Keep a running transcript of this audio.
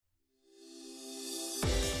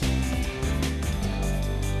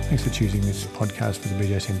Thanks for choosing this podcast for the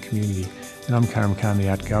BJSM community. And I'm Karim Khan, the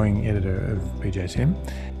outgoing editor of BJSM.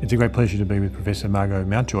 It's a great pleasure to be with Professor Margot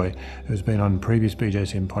Mountjoy, who's been on previous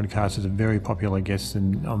BJSM podcasts as a very popular guest,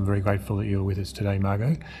 and I'm very grateful that you're with us today,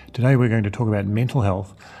 Margot. Today we're going to talk about mental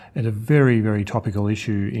health and a very, very topical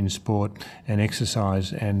issue in sport and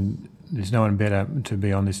exercise, and there's no one better to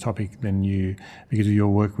be on this topic than you because of your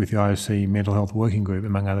work with the IOC Mental Health Working Group,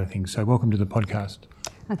 among other things. So welcome to the podcast.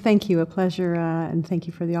 Thank you, a pleasure, and thank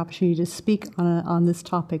you for the opportunity to speak on this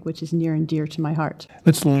topic, which is near and dear to my heart.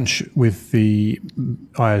 Let's launch with the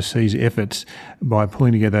IOC's efforts by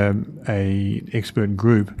pulling together an expert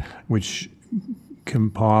group which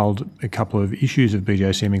compiled a couple of issues of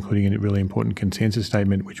BJSM, including a really important consensus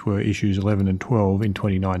statement, which were issues 11 and 12 in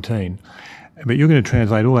 2019. But you're going to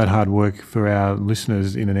translate all that hard work for our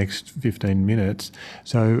listeners in the next 15 minutes.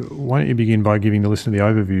 So why don't you begin by giving the listener the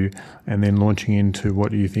overview and then launching into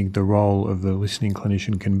what do you think the role of the listening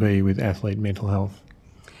clinician can be with athlete mental health?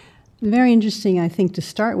 Very interesting, I think, to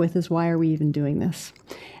start with is why are we even doing this?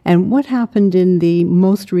 And what happened in the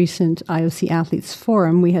most recent IOC Athletes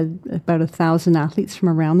Forum, we had about 1,000 athletes from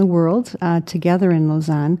around the world together in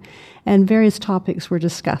Lausanne, and various topics were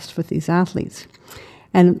discussed with these athletes.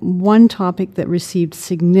 And one topic that received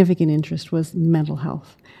significant interest was mental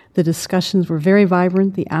health. The discussions were very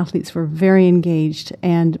vibrant, the athletes were very engaged,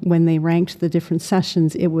 and when they ranked the different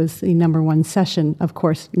sessions, it was the number one session, of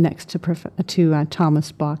course, next to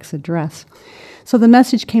Thomas Bach's address. So the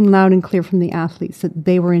message came loud and clear from the athletes that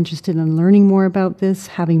they were interested in learning more about this,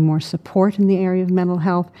 having more support in the area of mental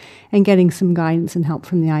health, and getting some guidance and help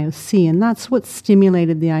from the IOC. And that's what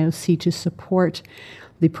stimulated the IOC to support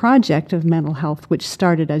the project of mental health, which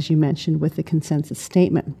started, as you mentioned, with the consensus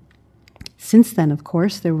statement. Since then, of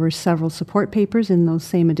course, there were several support papers in those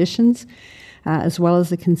same editions, as well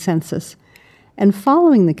as the consensus. And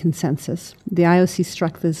following the consensus, the IOC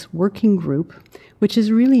struck this working group, which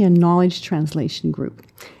is really a knowledge translation group.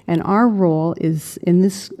 And our role is in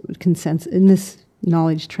this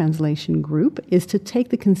knowledge translation group is to take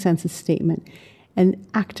the consensus statement and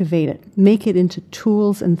activate it, make it into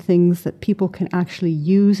tools and things that people can actually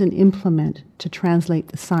use and implement to translate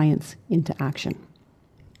the science into action.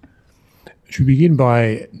 Should we begin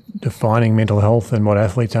by defining mental health and what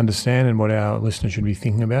athletes understand and what our listeners should be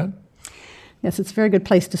thinking about? Yes, it's a very good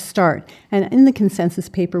place to start. And in the consensus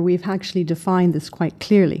paper, we've actually defined this quite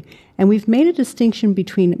clearly. And we've made a distinction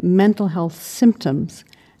between mental health symptoms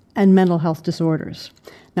and mental health disorders.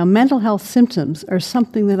 Now, mental health symptoms are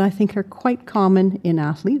something that I think are quite common in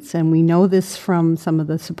athletes, and we know this from some of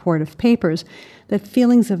the supportive papers, that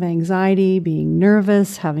feelings of anxiety, being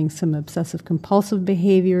nervous, having some obsessive-compulsive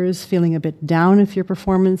behaviors, feeling a bit down if your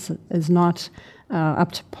performance is not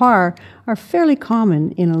up to par, are fairly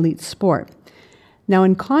common in elite sport. Now,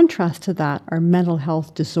 in contrast to that are mental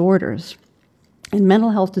health disorders. And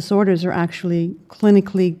mental health disorders are actually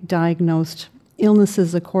clinically diagnosed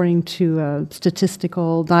illnesses according to a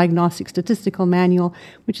diagnostic statistical manual,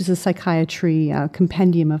 which is a psychiatry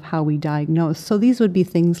compendium of how we diagnose. So these would be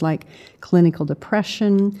things like clinical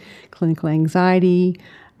depression, clinical anxiety,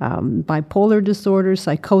 bipolar disorder,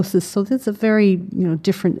 psychosis. So that's a very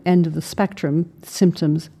different end of the spectrum,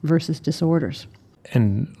 symptoms versus disorders.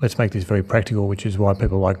 And let's make this very practical, which is why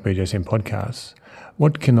people like BJSM podcasts.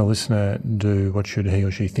 What can the listener do? What should he or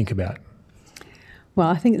she think about? Well,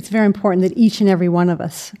 I think it's very important that each and every one of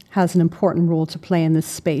us has an important role to play in this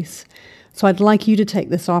space. So I'd like you to take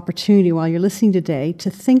this opportunity while you're listening today to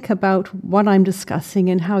think about what I'm discussing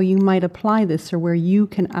and how you might apply this or where you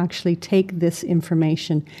can actually take this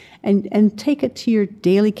information and take it to your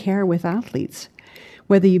daily care with athletes.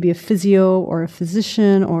 Whether you be a physio or a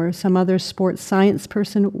physician or some other sports science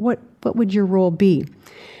person, what would your role be?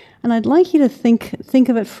 And I'd like you to think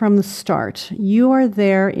of it from the start. You are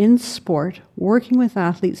there in sport, working with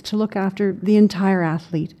athletes to look after the entire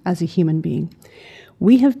athlete as a human being.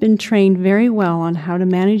 We have been trained very well on how to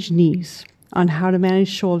manage knees, on how to manage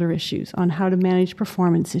shoulder issues, on how to manage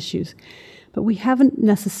performance issues. But we haven't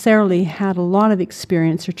necessarily had a lot of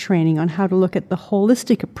experience or training on how to look at the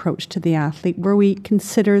holistic approach to the athlete, where we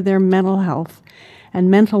consider their mental health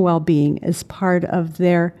and mental well-being as part of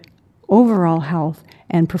their overall health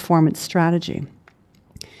and performance strategy.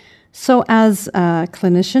 So as a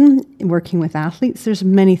clinician working with athletes, there's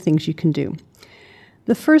many things you can do.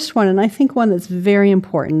 The first one, and I think one that's very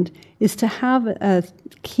important, is to have a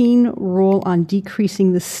keen role on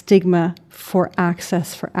decreasing the stigma for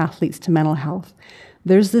access for athletes to mental health.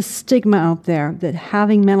 There's this stigma out there that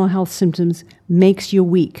having mental health symptoms makes you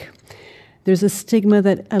weak. There's a stigma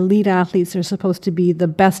that elite athletes are supposed to be the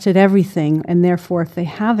best at everything, and therefore if they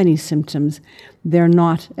have any symptoms, they're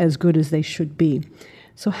not as good as they should be.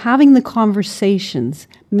 So having the conversations,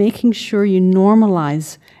 making sure you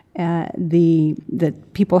normalize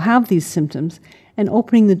that people have these symptoms, and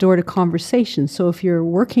opening the door to conversation. So if you're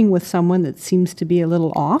working with someone that seems to be a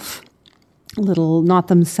little off, a little not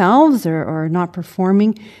themselves or not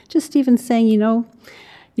performing, just even saying, you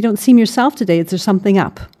don't seem yourself today, is there something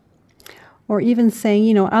up? Or even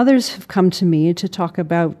saying, others have come to me to talk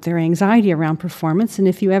about their anxiety around performance, and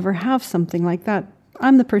if you ever have something like that,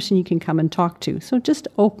 I'm the person you can come and talk to. So just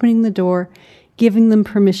opening the door, giving them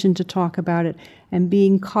permission to talk about it, and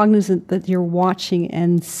being cognizant that you're watching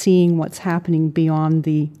and seeing what's happening beyond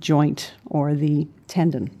the joint or the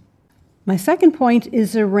tendon. My second point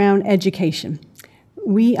is around education.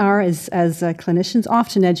 We are, as clinicians,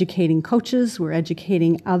 often educating coaches. We're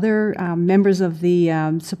educating other members of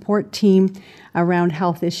the support team around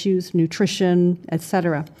health issues, nutrition,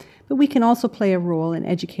 etc. But we can also play a role in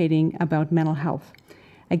educating about mental health.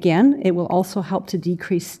 Again, it will also help to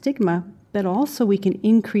decrease stigma, but also we can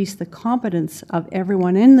increase the competence of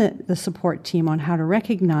everyone in the support team on how to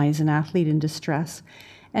recognize an athlete in distress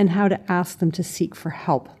and how to ask them to seek for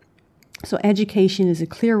help. So education is a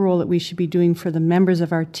clear role that we should be doing for the members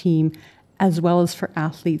of our team as well as for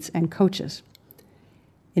athletes and coaches.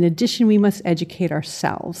 In addition, we must educate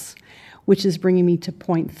ourselves, which is bringing me to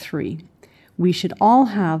point 3. We should all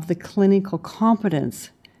have the clinical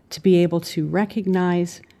competence to be able to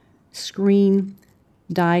recognize, screen,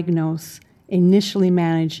 diagnose, initially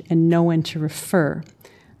manage, and know when to refer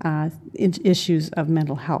issues of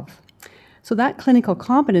mental health. So that clinical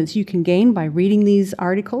competence you can gain by reading these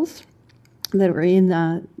articles that are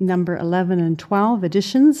in number 11 and 12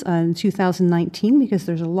 editions in 2019, because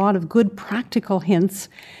there's a lot of good practical hints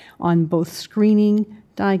on both screening,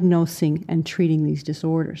 diagnosing, and treating these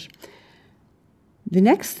disorders. The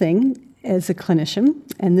next thing as a clinician,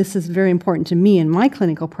 and this is very important to me in my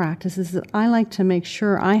clinical practice, is that I like to make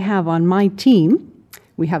sure I have on my team,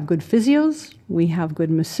 we have good physios, we have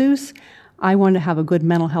good masseuse. I want to have a good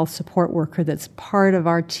mental health support worker that's part of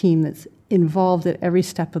our team, that's involved at every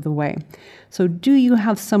step of the way. So do you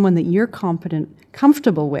have someone that you're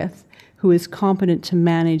comfortable with, who is competent to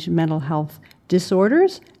manage mental health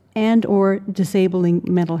disorders and or disabling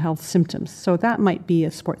mental health symptoms? So that might be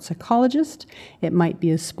a sports psychologist, it might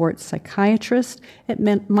be a sports psychiatrist,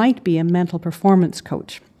 it might be a mental performance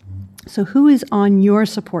coach. So who is on your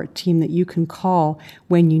support team that you can call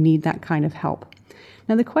when you need that kind of help?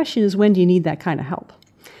 Now the question is, when do you need that kind of help?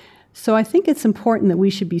 So I think it's important that we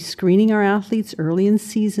should be screening our athletes early in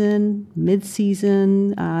season,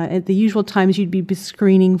 mid-season, at the usual times you'd be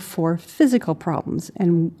screening for physical problems.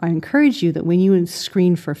 And I encourage you that when you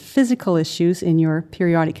screen for physical issues in your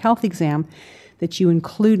periodic health exam, that you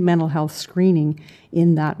include mental health screening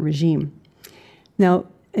in that regime. Now,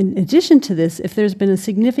 in addition to this, if there's been a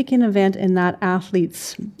significant event in that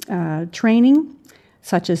athlete's training,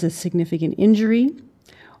 such as a significant injury,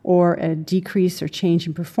 or a decrease or change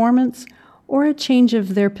in performance, or a change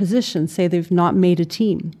of their position, say they've not made a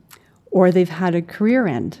team, or they've had a career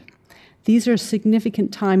end. These are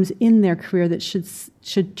significant times in their career that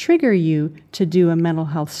should trigger you to do a mental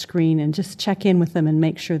health screen and just check in with them and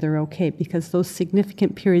make sure they're okay, because those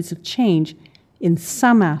significant periods of change in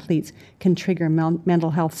some athletes can trigger mental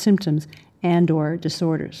health symptoms and or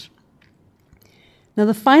disorders. Now,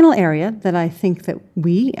 the final area that I think that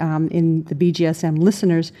we, in the BGSM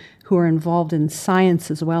listeners who are involved in science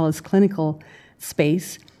as well as clinical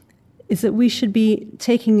space, is that we should be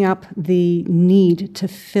taking up the need to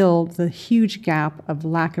fill the huge gap of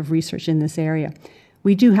lack of research in this area.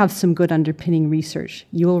 We do have some good underpinning research.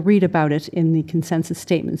 You will read about it in the consensus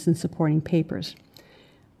statements and supporting papers.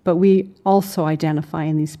 But we also identify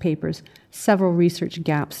in these papers several research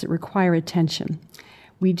gaps that require attention.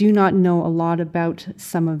 We do not know a lot about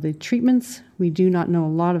some of the treatments. We do not know a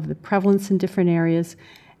lot of the prevalence in different areas.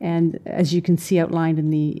 And as you can see outlined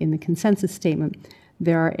in the consensus statement,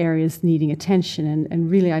 there are areas needing attention.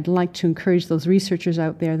 And really, I'd like to encourage those researchers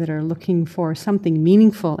out there that are looking for something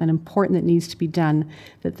meaningful and important that needs to be done,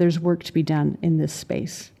 that there's work to be done in this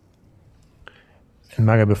space. And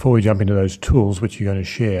Margo, before we jump into those tools which you're going to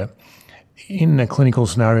share, in a clinical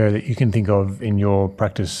scenario that you can think of in your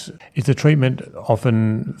practice, is the treatment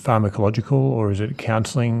often pharmacological or is it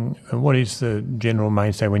counselling? And what is the general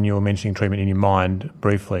mainstay when you're mentioning treatment in your mind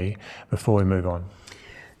briefly before we move on?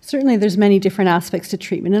 Certainly there's many different aspects to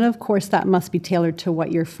treatment, and of course that must be tailored to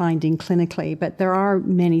what you're finding clinically, but there are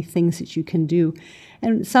many things that you can do.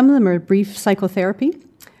 And some of them are brief psychotherapy,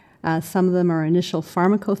 some of them are initial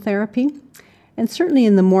pharmacotherapy, and certainly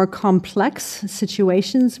in the more complex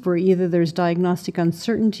situations where either there's diagnostic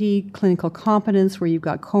uncertainty, clinical competence, where you've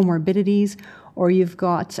got comorbidities, or you've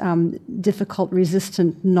got difficult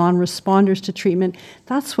resistant non-responders to treatment,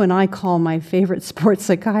 that's when I call my favorite sports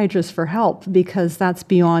psychiatrist for help, because that's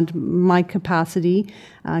beyond my capacity,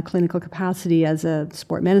 clinical capacity as a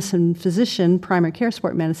sport medicine physician, primary care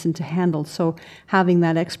sport medicine, to handle. So having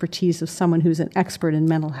that expertise of someone who's an expert in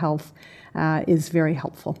mental health is very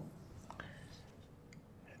helpful.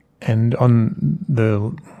 And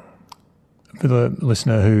for the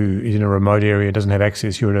listener who is in a remote area, doesn't have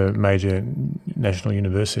access, you're at a major national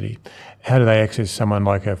university, how do they access someone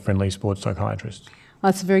like a friendly sports psychiatrist?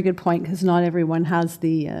 Well, that's a very good point, because not everyone has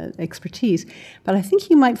the expertise. But I think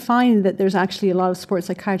you might find that there's actually a lot of sports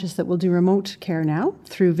psychiatrists that will do remote care now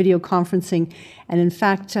through video conferencing. And in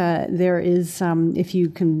fact, there is, if you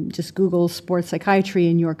can just Google sports psychiatry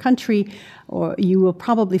in your country, or you will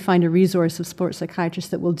probably find a resource of sports psychiatrists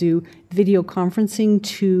that will do video conferencing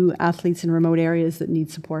to athletes in remote areas that need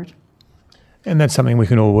support. And that's something we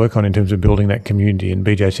can all work on in terms of building that community. And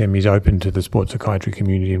BJSM is open to the sports psychiatry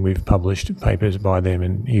community, and we've published papers by them,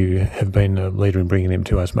 and you have been a leader in bringing them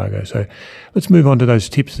to us, Margot. So let's move on to those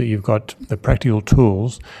tips that you've got, the practical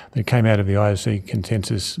tools that came out of the IOC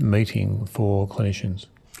consensus meeting for clinicians.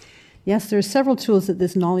 Yes, there are several tools that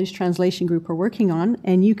this knowledge translation group are working on,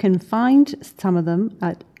 and you can find some of them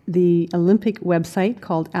at the Olympic website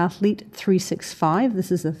called Athlete 365.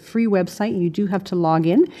 This is a free website. You do have to log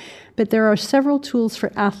in, but there are several tools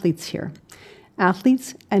for athletes here,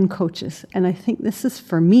 athletes and coaches. And I think this is,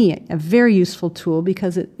 for me, a very useful tool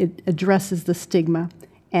because it addresses the stigma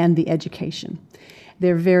and the education.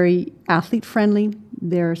 They're very athlete-friendly.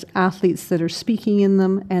 There's athletes that are speaking in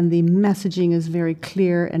them, and the messaging is very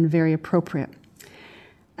clear and very appropriate.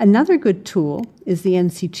 Another good tool is the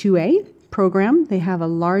NC2A program. They have a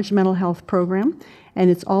large mental health program, and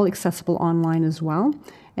it's all accessible online as well.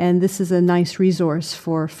 And this is a nice resource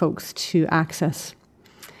for folks to access.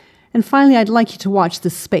 And finally, I'd like you to watch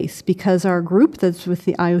this space, because our group that's with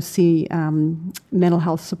the IOC Mental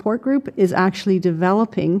Health Support Group is actually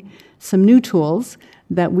developing some new tools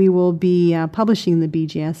that we will be publishing in the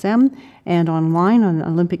BJSM and online on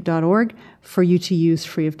Olympic.org for you to use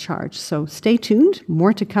free of charge. So stay tuned.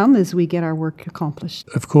 More to come as we get our work accomplished.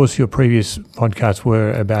 Of course, your previous podcasts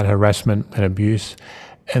were about harassment and abuse,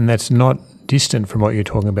 and that's not distant from what you're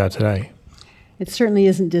talking about today. It certainly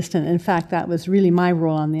isn't distant. In fact, that was really my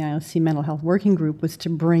role on the IOC Mental Health Working Group, was to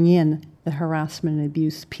bring in the harassment and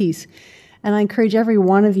abuse piece. And I encourage every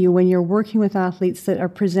one of you, when you're working with athletes that are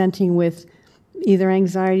presenting with either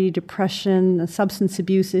anxiety, depression, substance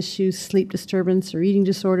abuse issues, sleep disturbance, or eating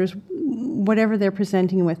disorders, whatever they're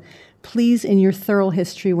presenting with, please, in your thorough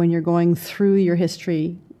history, when you're going through your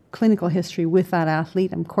history, clinical history with that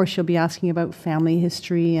athlete, of course you'll be asking about family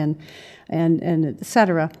history and et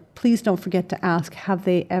cetera, please don't forget to ask, have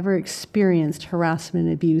they ever experienced harassment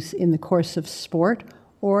and abuse in the course of sport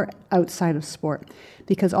or outside of sport?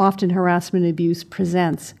 Because often harassment and abuse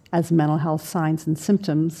presents as mental health signs and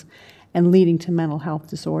symptoms and leading to mental health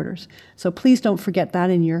disorders. So please don't forget that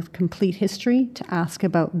in your complete history, to ask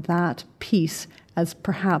about that piece as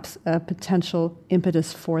perhaps a potential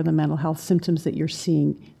impetus for the mental health symptoms that you're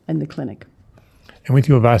seeing in the clinic. And with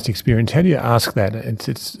your vast experience, how do you ask that?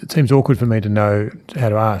 It seems awkward for me to know how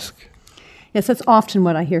to ask. Yes, that's often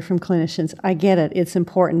what I hear from clinicians. I get it, it's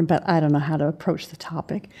important, but I don't know how to approach the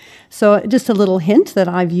topic. So just a little hint that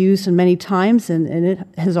I've used many times, and it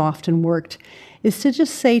has often worked, is to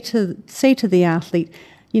just say to the athlete,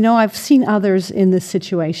 you know, I've seen others in this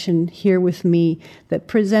situation here with me that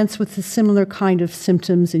presents with a similar kind of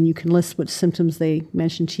symptoms, and you can list what symptoms they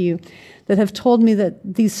mention to you, that have told me that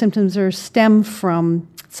these symptoms stem from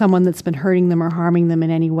someone that's been hurting them or harming them in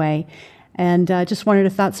any way. And I just wondered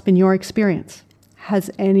if that's been your experience. Has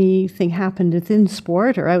anything happened within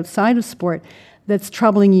sport or outside of sport that's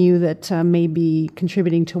troubling you, that may be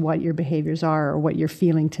contributing to what your behaviors are or what you're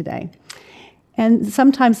feeling today? And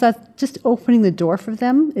sometimes that's just opening the door for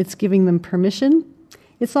them. It's giving them permission.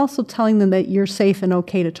 It's also telling them that you're safe and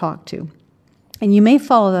okay to talk to. And you may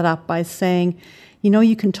follow that up by saying, you know,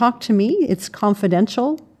 you can talk to me. It's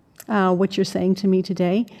confidential, what you're saying to me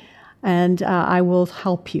today, and I will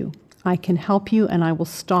help you. I can help you, and I will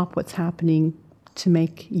stop what's happening to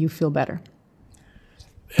make you feel better.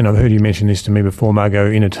 And I've heard you mention this to me before, Margot,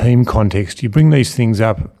 in a team context. You bring these things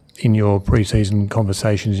up in your pre-season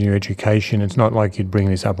conversations, in your education. It's not like you'd bring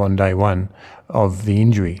this up on day one of the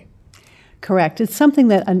injury. Correct. It's something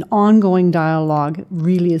that an ongoing dialogue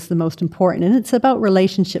really is the most important, and it's about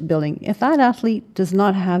relationship building. If that athlete does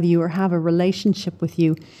not have you or have a relationship with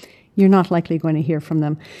you, you're not likely going to hear from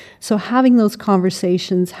them. So having those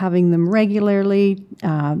conversations, having them regularly,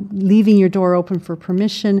 leaving your door open for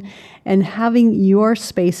permission, and having your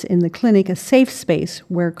space in the clinic a safe space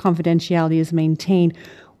where confidentiality is maintained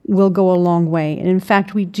will go a long way. And in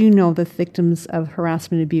fact, we do know that victims of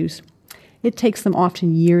harassment abuse, it takes them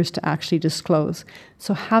often years to actually disclose.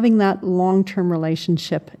 So having that long-term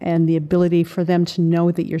relationship and the ability for them to know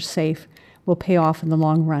that you're safe will pay off in the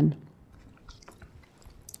long run.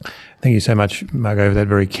 Thank you so much, Margot, for that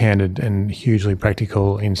very candid and hugely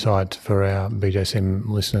practical insight for our BJSM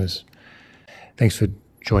listeners. Thanks for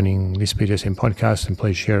joining this BJSM podcast, and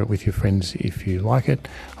please share it with your friends if you like it.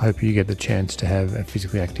 I hope you get the chance to have a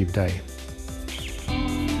physically active day.